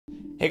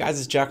Hey guys,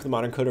 it's Jack with the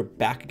Modern Coder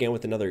back again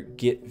with another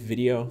Git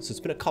video. So it's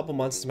been a couple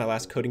months since my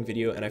last coding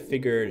video, and I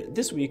figured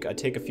this week I'd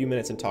take a few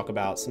minutes and talk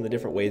about some of the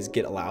different ways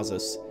Git allows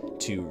us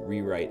to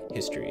rewrite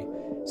history.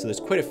 So there's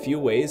quite a few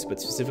ways,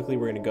 but specifically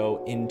we're going to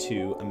go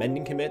into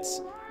amending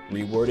commits,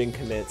 rewording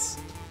commits,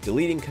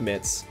 deleting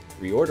commits,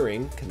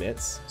 reordering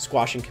commits,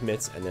 squashing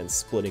commits, and then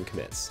splitting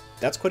commits.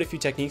 That's quite a few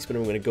techniques, but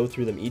I'm going to go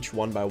through them each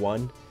one by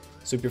one.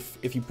 So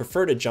if you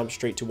prefer to jump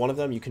straight to one of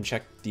them, you can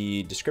check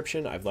the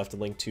description. I've left a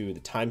link to the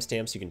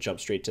timestamp so you can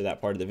jump straight to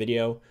that part of the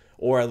video,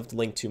 or I left a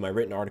link to my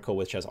written article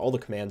which has all the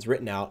commands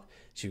written out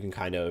so you can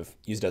kind of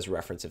use it as a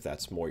reference if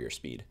that's more your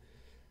speed.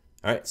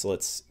 All right, so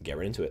let's get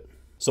right into it.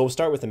 So we'll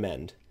start with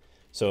amend.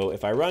 So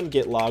if I run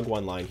git log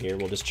one line here,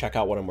 we'll just check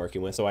out what I'm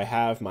working with. So I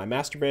have my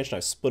master branch and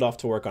I've split off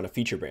to work on a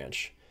feature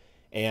branch.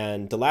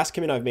 And the last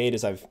commit I've made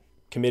is I've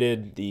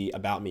committed the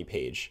about me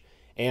page.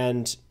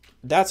 And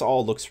that's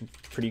all looks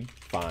pretty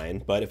fine,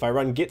 but if I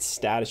run git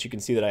status, you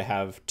can see that I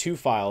have two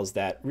files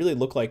that really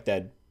look like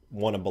that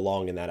want to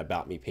belong in that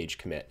about me page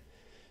commit.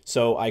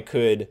 So I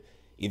could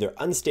either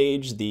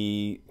unstage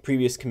the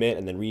previous commit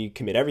and then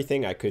recommit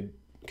everything. I could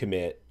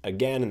commit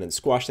again and then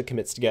squash the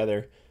commits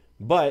together,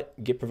 but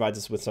Git provides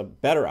us with some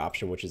better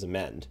option, which is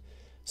amend.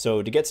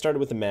 So to get started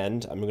with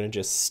amend, I'm going to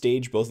just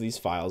stage both of these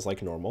files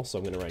like normal. So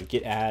I'm going to run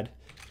git add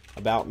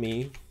about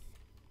me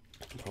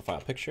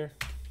profile picture.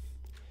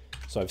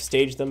 So I've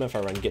staged them. If I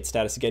run git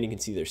status again, you can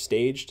see they're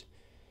staged.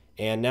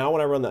 And now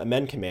when I run the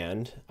amend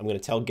command, I'm going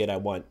to tell Git I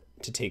want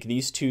to take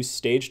these two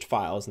staged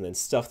files and then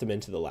stuff them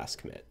into the last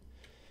commit.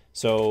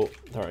 So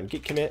if I run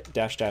git commit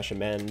 --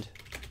 amend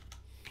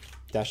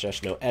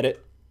 -- no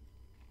edit.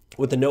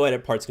 What the no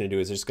edit part's going to do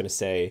is it's just going to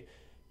say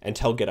and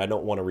tell Git I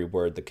don't want to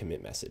reword the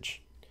commit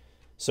message.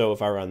 So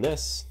if I run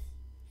this,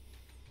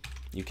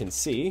 you can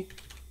see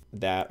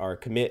that our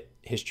commit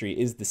history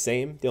is the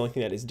same. The only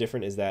thing that is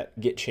different is that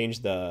Git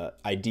changed the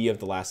ID of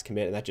the last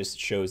commit, and that just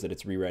shows that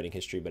it's rewriting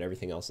history, but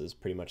everything else is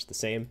pretty much the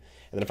same.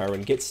 And then if I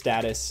run git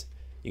status,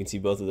 you can see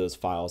both of those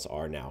files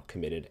are now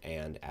committed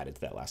and added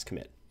to that last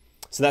commit.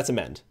 So that's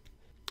amend.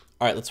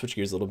 All right, let's switch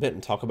gears a little bit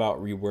and talk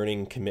about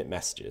rewording commit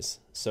messages.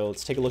 So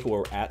let's take a look at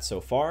where we're at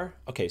so far.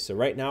 Okay, so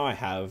right now I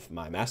have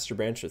my master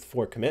branch with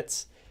 4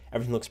 commits.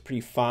 Everything looks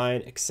pretty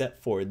fine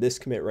except for this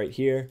commit right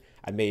here.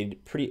 I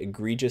made pretty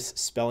egregious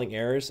spelling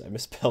errors. I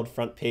misspelled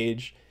front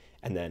page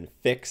and then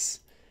fix.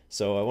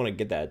 So I want to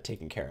get that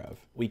taken care of.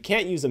 We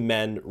can't use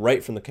amend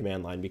right from the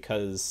command line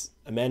because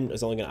amend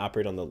is only going to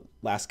operate on the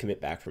last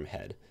commit back from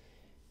head.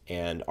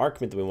 And our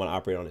commit that we want to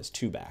operate on is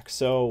 2 back.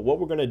 So what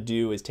we're going to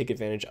do is take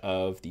advantage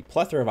of the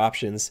plethora of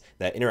options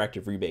that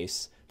interactive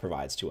rebase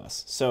provides to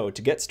us. So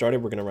to get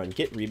started, we're going to run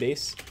git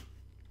rebase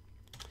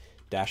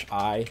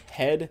 -i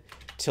head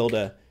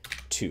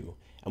 ~2.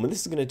 And what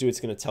this is going to do, it's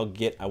going to tell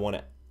Git I want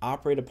to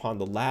operate upon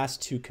the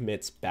last 2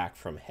 commits back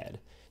from head.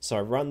 So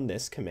I run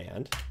this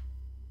command.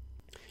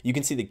 You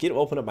can see that Git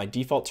will open up my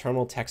default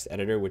terminal text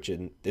editor, which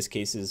in this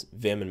case is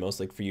Vim, and most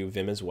likely for you,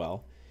 Vim as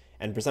well,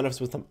 and present us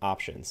with some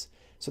options.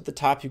 So at the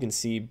top, you can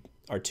see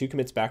our 2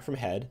 commits back from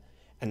head,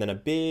 and then a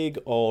big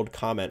old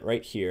comment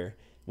right here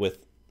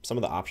with some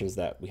of the options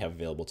that we have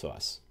available to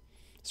us.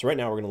 So right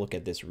now, we're going to look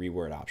at this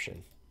reword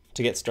option.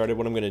 To get started,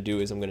 what I'm going to do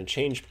is I'm going to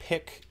change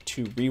pick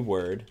to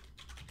reword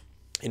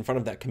in front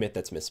of that commit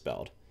that's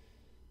misspelled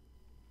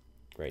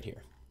right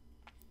here.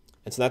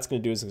 And so that's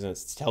going to do is it's going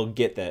to tell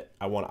Git that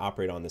I want to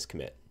operate on this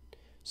commit.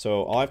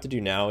 So all I have to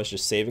do now is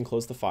just save and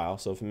close the file.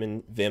 So if I'm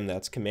in Vim,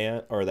 that's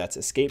that's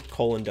escape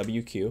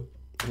 :WQ,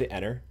 hit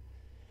enter.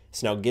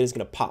 So now Git is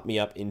going to pop me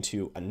up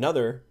into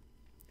another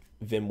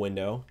Vim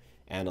window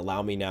and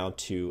allow me now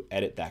to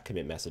edit that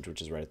commit message,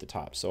 which is right at the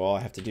top. So all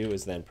I have to do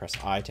is then press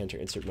I to enter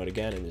insert mode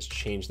again and just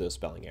change those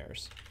spelling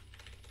errors.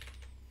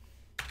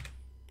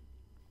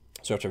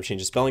 So after I've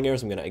changed the spelling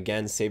errors, I'm going to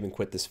again save and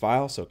quit this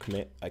file. So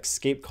commit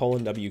escape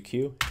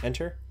 :WQ,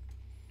 enter.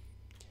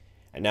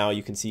 And now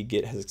you can see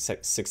Git has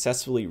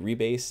successfully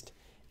rebased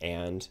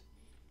and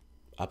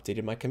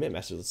updated my commit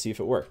message. Let's see if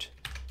it worked.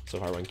 So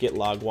if I run git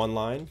log one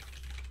line,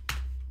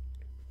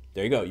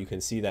 there you go. You can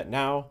see that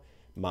now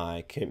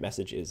my commit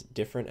message is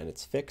different and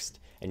it's fixed.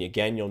 And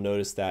again, you'll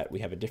notice that we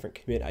have a different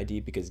commit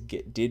ID because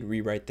Git did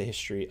rewrite the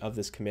history of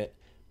this commit,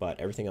 but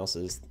everything else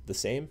is the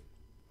same.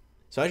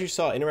 So as you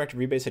saw, interactive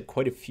rebase had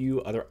quite a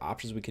few other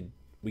options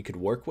we could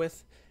work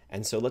with.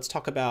 And so let's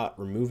talk about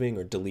removing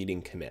or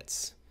deleting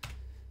commits.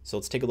 So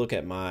let's take a look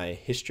at my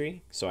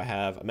history. So I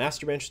have a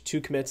master branch with 2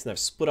 commits, and I've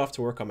split off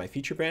to work on my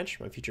feature branch.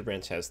 My feature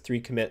branch has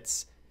 3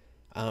 commits.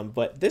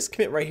 But this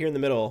commit right here in the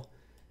middle,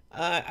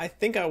 I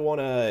think I want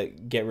to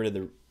get rid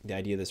of the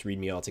idea of this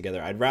readme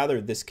altogether. I'd rather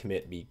this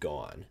commit be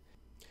gone.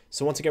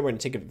 So once again, we're going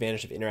to take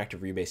advantage of interactive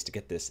rebase to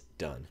get this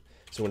done.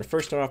 So we're going to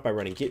first start off by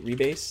running git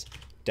rebase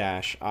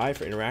 -i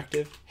for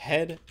interactive,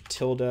 head ~,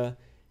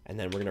 and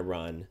then we're going to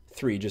run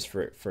 3 just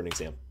for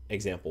an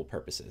example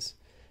purposes.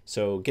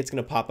 So Git's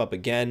going to pop up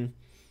again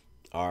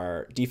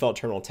our default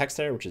terminal text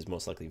editor, which is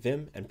most likely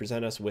Vim, and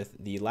present us with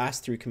the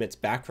last 3 commits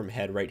back from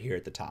head right here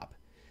at the top.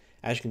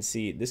 As you can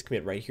see, this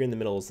commit right here in the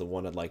middle is the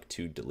one I'd like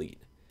to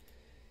delete.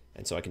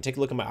 And so I can take a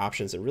look at my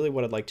options, and really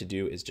what I'd like to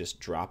do is just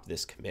drop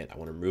this commit. I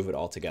want to remove it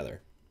all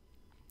together.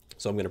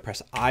 So I'm going to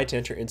press I to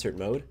enter insert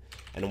mode,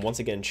 and then once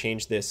again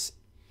change this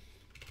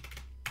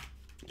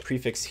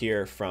prefix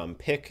here from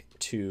pick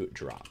to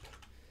drop.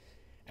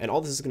 And all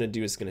this is going to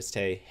do is going to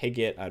say, hey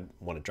Git, I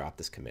want to drop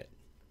this commit.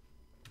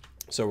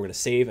 So we're going to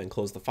save and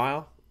close the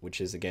file, which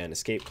is again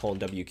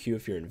escape:WQ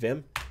if you're in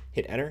Vim,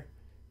 hit enter,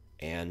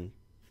 and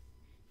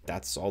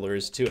that's all there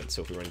is to it.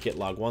 So if we run git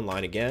log one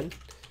line again,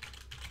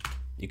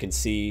 you can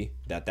see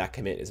that that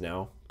commit is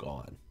now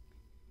gone.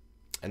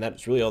 And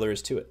that's really all there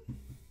is to it.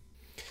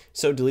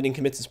 So deleting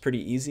commits is pretty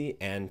easy,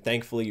 and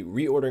thankfully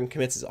reordering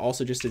commits is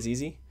also just as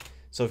easy.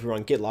 So if we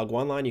run git log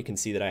one line, you can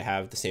see that I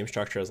have the same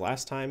structure as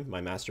last time, my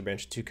master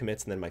branch with 2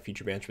 commits and then my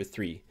feature branch with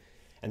 3.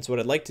 And so what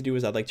I'd like to do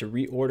is I'd like to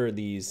reorder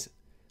these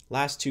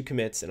last 2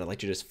 commits, and I'd like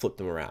to just flip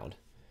them around.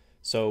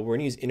 So we're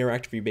gonna use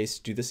interactive rebase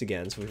to do this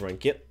again. So we run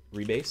git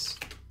rebase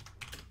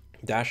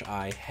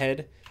 -i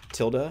head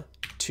tilde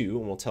 2,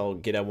 and we'll tell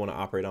Git I want to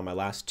operate on my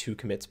last 2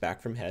 commits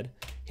back from head,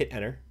 hit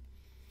enter.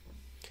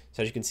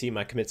 So as you can see,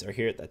 my commits are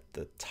here at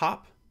the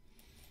top.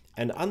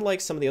 And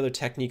unlike some of the other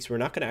techniques, we're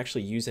not going to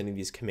actually use any of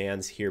these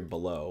commands here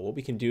below. What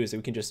we can do is that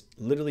we can just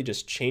literally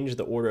just change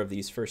the order of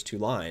these first 2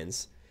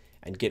 lines,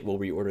 and Git will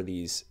reorder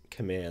these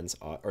commands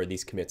or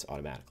these commits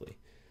automatically.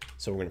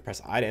 So we're going to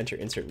press I to enter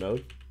insert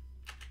mode.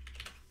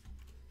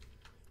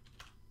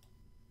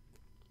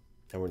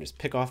 And we're going to just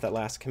pick off that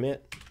last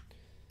commit,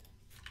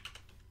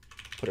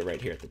 put it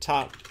right here at the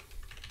top,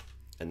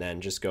 and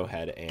then just go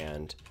ahead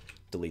and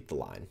delete the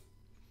line.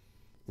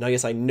 Now,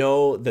 yes, I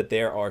know that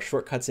there are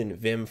shortcuts in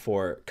Vim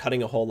for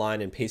cutting a whole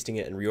line and pasting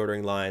it and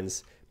reordering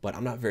lines, but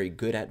I'm not very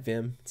good at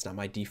Vim. It's not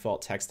my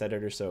default text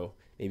editor, so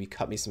maybe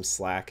cut me some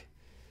slack.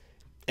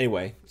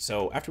 Anyway,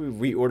 so after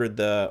we reordered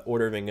the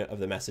ordering of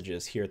the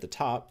messages here at the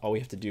top, all we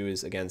have to do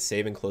is, again,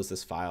 save and close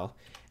this file,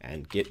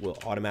 and Git will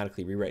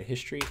automatically rewrite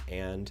history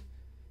and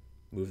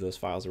move those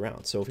files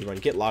around. So if we run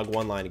git log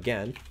one line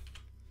again,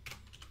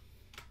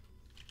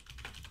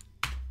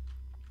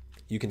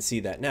 you can see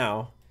that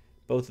now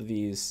both of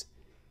these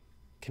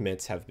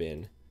commits have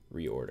been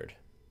reordered.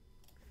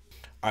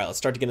 All right, let's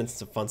start to get into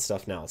some fun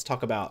stuff now. Let's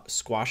talk about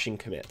squashing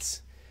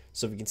commits.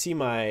 So if you can see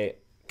my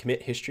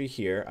commit history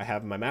here, I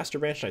have my master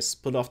branch and I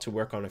split off to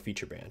work on a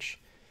feature branch.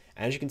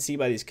 And as you can see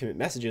by these commit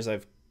messages,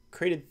 I've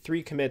created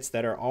 3 commits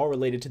that are all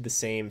related to the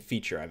same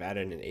feature. I've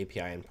added an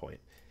API endpoint.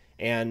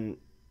 And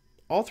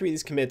all 3 of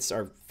these commits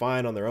are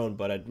fine on their own,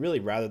 but I'd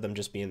really rather them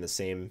just be in the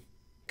same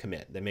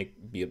commit.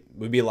 They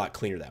would be a lot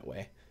cleaner that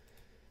way.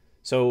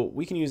 So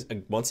we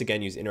can once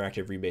again use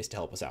interactive rebase to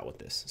help us out with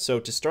this.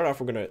 So to start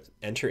off, we're going to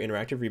enter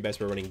interactive rebase.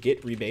 We're running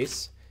git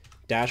rebase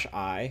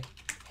 -i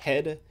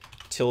head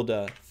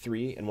tilde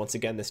 3. And once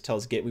again, this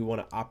tells Git we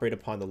want to operate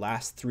upon the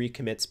last 3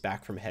 commits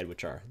back from head,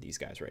 which are these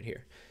guys right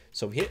here.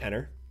 So if we hit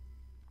enter,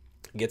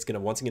 Git's going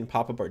to once again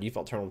pop up our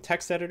default terminal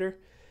text editor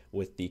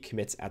with the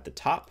commits at the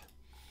top.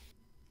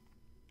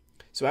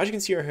 So as you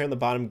can see right here on the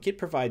bottom, Git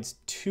provides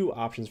 2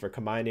 options for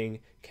combining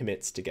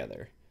commits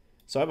together.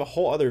 So I have a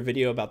whole other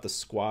video about the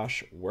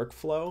squash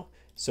workflow,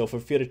 so feel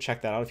free to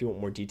check that out if you want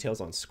more details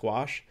on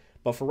squash.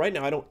 But for right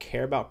now, I don't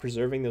care about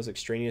preserving those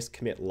extraneous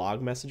commit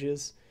log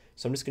messages,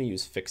 so I'm just going to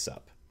use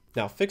fixup.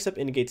 Now, fixup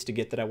indicates to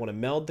Git that I want to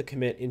meld the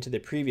commit into the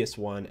previous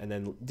one and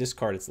then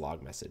discard its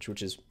log message,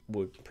 which is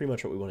pretty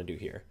much what we want to do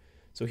here.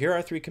 So here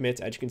are 3 commits.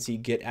 As you can see,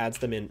 Git adds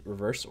them in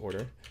reverse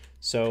order.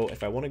 So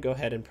if I want to go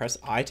ahead and press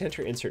I to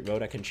enter insert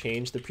mode, I can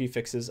change the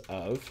prefixes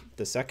of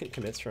the second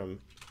commits from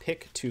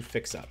pick to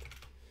fixup.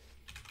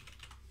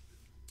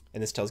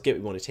 And this tells Git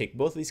we want to take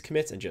both of these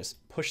commits and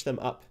just push them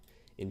up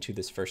into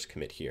this first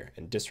commit here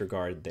and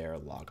disregard their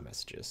log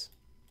messages.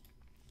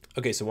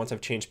 Okay, so once I've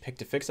changed pick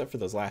to fixup for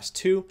those last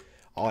 2,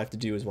 all I have to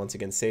do is once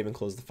again save and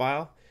close the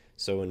file.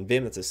 So in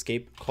Vim, that's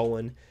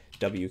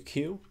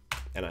escape:WQ,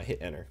 and I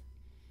hit enter.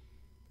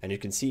 And you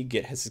can see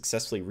Git has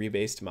successfully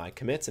rebased my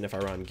commits, and if I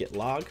run git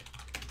log,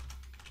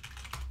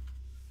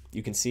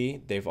 you can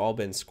see they've all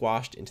been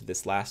squashed into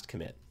this last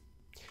commit.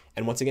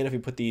 And once again, if we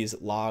put these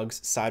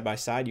logs side by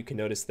side, you can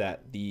notice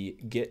that the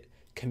Git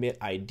commit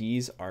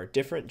IDs are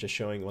different, just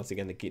showing once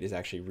again that Git is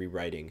actually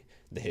rewriting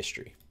the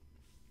history.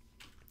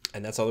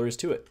 And that's all there is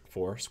to it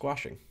for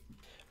squashing.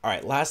 All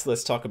right, lastly,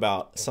 let's talk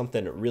about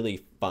something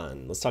really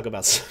fun. Let's talk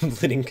about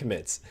splitting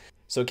commits.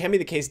 So it can be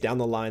the case down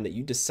the line that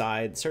you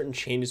decide certain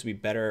changes would be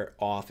better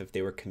off if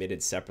they were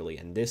committed separately,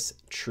 and this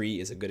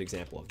tree is a good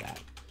example of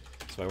that.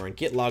 So if I run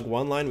git log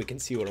one line, we can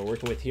see what we're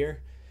working with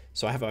here.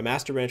 So I have a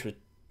master branch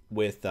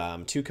with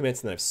 2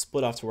 commits, and then I've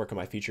split off to work on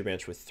my feature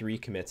branch with 3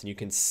 commits. And you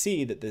can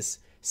see that this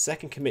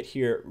second commit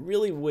here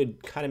really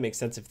would kind of make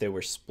sense if they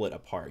were split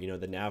apart. You know,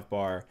 the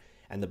navbar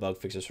and the bug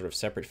fix are sort of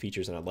separate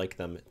features, and I'd like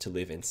them to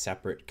live in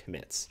separate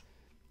commits.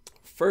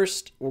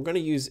 First, we're going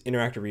to use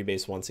interactive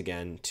rebase once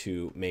again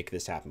to make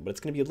this happen, but it's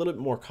going to be a little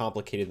bit more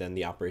complicated than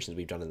the operations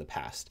we've done in the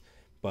past.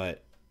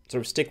 But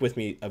sort of stick with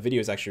me. A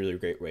video is actually a really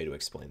great way to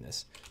explain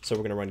this. So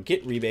we're going to run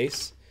git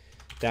rebase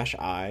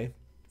 -i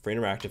for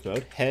interactive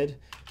mode head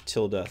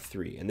tilde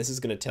 3, and this is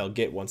going to tell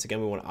Git once again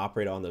we want to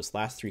operate on those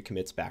last 3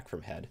 commits back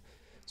from head.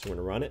 So we're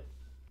gonna run it.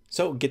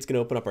 So Git's gonna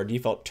open up our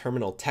default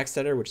terminal text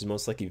editor, which is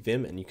most likely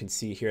Vim, and you can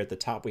see here at the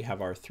top we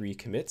have our 3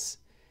 commits,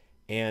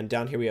 and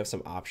down here we have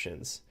some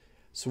options.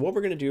 So what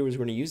we're gonna do is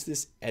we're gonna use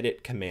this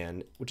edit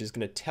command, which is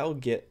gonna tell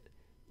Git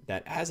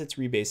that as it's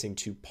rebasing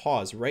to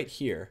pause right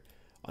here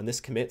on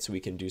this commit so we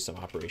can do some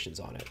operations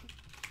on it.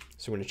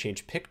 So we're gonna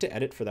change pick to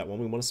edit for that one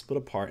we wanna split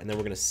apart, and then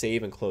we're gonna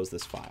save and close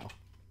this file.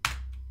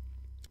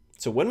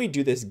 So when we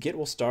do this, Git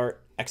will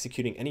start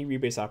executing any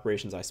rebase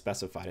operations I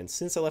specified. And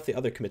since I left the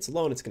other commits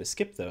alone, it's going to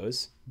skip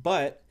those,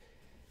 but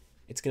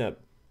it's going to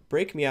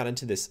break me out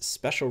into this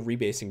special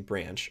rebasing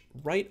branch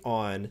right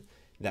on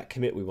that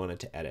commit we wanted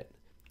to edit.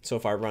 So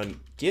if I run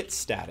git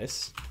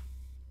status,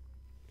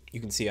 you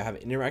can see I have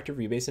an interactive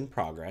rebase in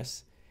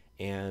progress,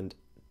 and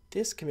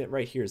this commit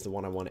right here is the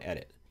one I want to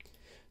edit.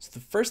 So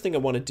the first thing I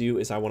want to do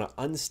is I want to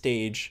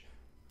unstage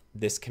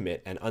this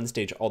commit and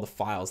unstage all the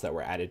files that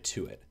were added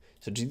to it.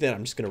 So to do that,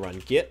 I'm just going to run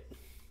git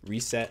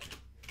reset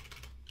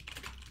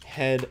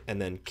head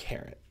and then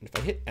caret. And if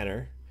I hit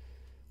enter,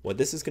 what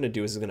this is going to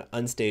do is it's going to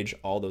unstage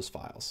all those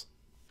files.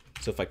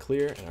 So if I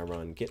clear and I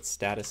run git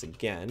status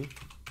again,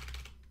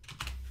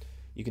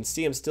 you can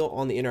see I'm still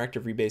on the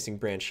interactive rebasing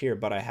branch here,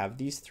 but I have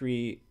these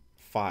 3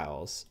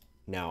 files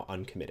now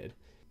uncommitted.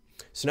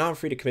 So now I'm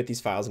free to commit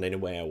these files in any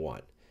way I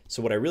want.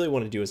 So what I really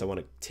want to do is I want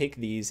to take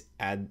these,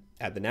 add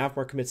the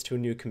navbar commits to a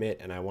new commit,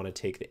 and I want to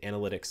take the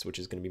analytics, which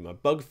is going to be my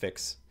bug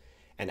fix,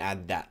 and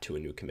add that to a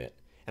new commit.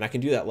 And I can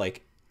do that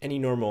like any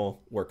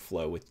normal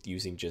workflow with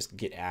using just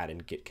git add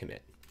and git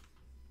commit.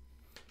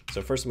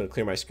 So first I'm going to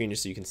clear my screen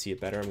just so you can see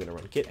it better. I'm going to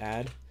run git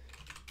add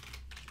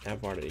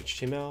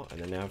navbar.html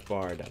and then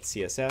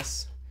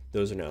navbar.css.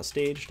 Those are now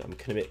staged. I'm going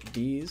to commit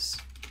these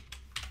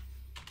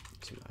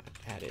to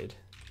my added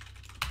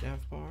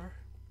navbar.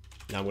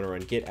 Now I'm going to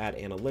run git add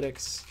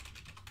analytics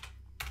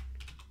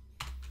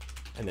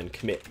and then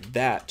commit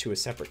that to a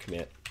separate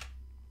commit,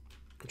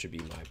 which would be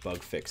my bug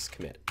fix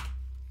commit.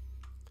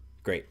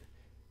 Great.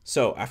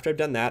 So after I've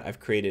done that, I've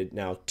created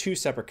now 2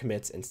 separate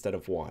commits instead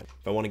of 1.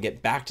 If I want to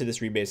get back to this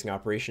rebasing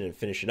operation and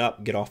finish it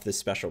up, get off this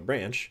special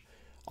branch,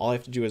 all I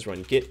have to do is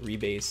run git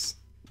rebase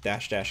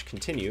 --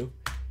 continue,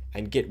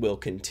 and Git will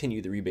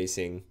continue the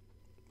rebasing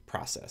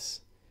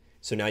process.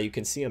 So now you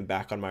can see I'm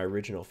back on my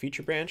original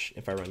feature branch.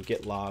 If I run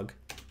git log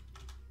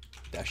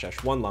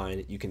 --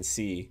 line, you can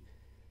see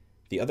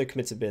the other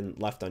commits have been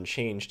left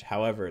unchanged.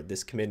 However,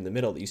 this commit in the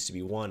middle that used to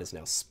be 1 is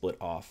now split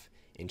off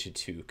into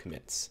 2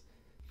 commits.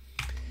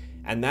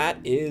 And that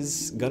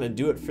is gonna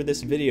do it for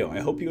this video. I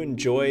hope you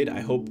enjoyed.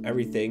 I hope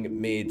everything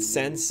made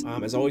sense.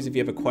 As always, if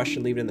you have a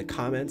question, leave it in the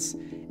comments.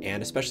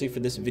 And especially for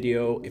this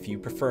video, if you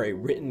prefer a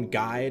written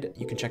guide,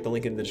 you can check the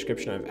link in the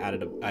description.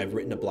 I've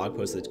written a blog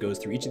post that goes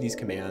through each of these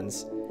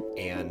commands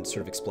and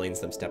sort of explains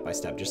them step by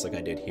step, just like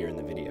I did here in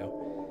the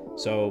video.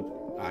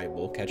 So I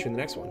will catch you in the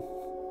next one.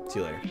 See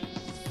you later.